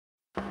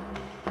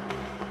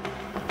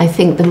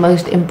think the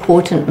most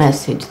important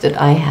message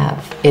that I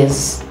have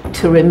is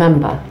to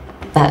remember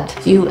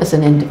that you as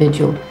an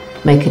individual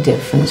make a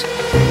difference.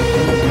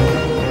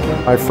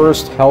 My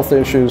first health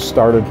issues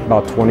started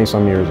about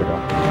 20-some years ago.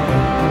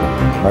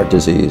 Heart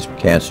disease,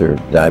 cancer,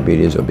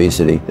 diabetes,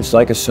 obesity, it's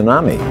like a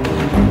tsunami.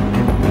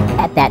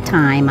 At that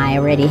time, I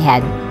already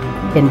had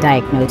been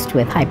diagnosed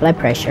with high blood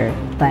pressure,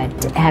 but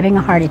having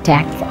a heart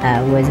attack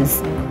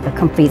was a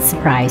complete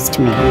surprise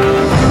to me.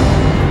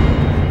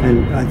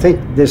 And I think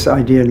this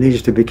idea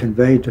needs to be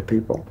conveyed to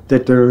people,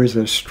 that there is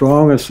a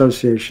strong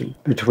association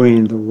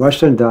between the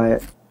Western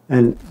diet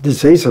and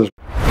diseases.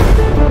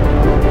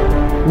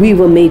 We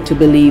were made to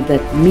believe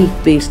that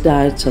meat-based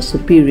diets are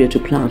superior to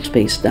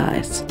plant-based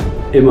diets.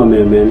 Immer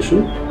mehr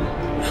Menschen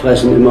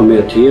fressen immer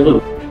mehr Tiere.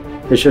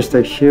 It's just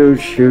a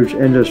huge, huge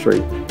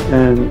industry.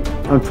 And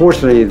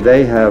unfortunately,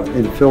 they have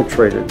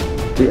infiltrated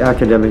the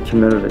academic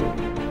community.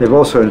 They've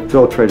also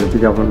infiltrated the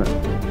government.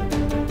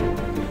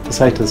 Das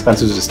heißt, das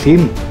ganze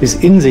System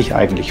ist in sich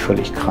eigentlich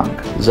völlig krank.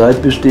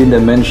 Seit Bestehen der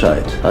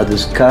Menschheit hat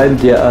es kein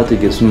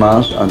derartiges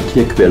Maß an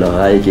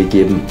Tierquälerei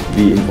gegeben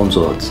wie in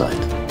unserer Zeit.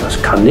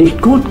 Das kann nicht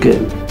gut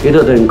gehen.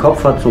 Jeder, der den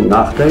Kopf hat zum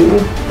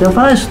Nachdenken, der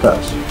weiß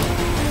das.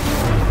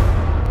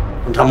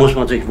 Und da muss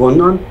man sich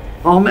wundern,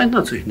 warum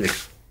ändert sich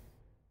nichts?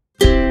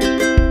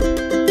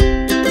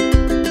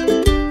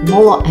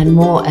 More and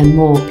more and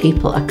more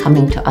people are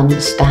coming to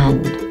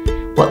understand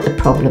what the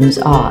problems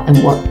are and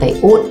what they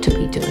ought to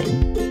be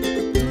doing.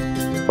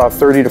 About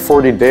 30 to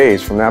 40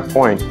 days from that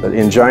point, the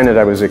angina that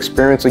I was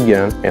experiencing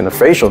again and the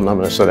facial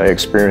numbness that I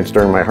experienced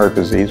during my heart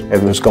disease,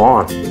 it was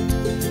gone.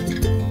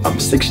 I'm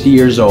 60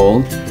 years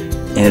old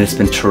and it's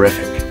been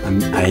terrific.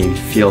 I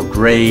feel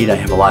great, I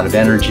have a lot of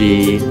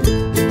energy.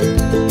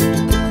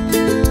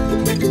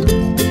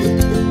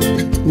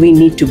 We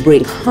need to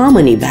bring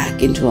harmony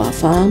back into our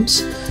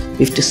farms.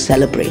 We have to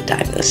celebrate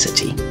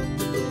diversity.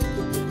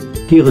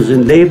 Tiere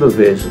sind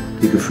Lebewesen,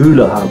 die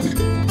Gefühle haben.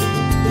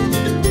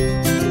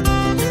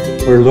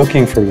 We're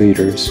looking for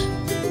leaders.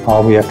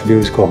 All we have to do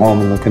is go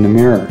home and look in the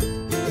mirror.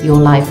 Your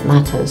life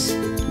matters,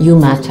 you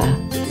matter,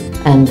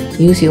 and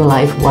use your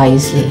life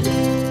wisely.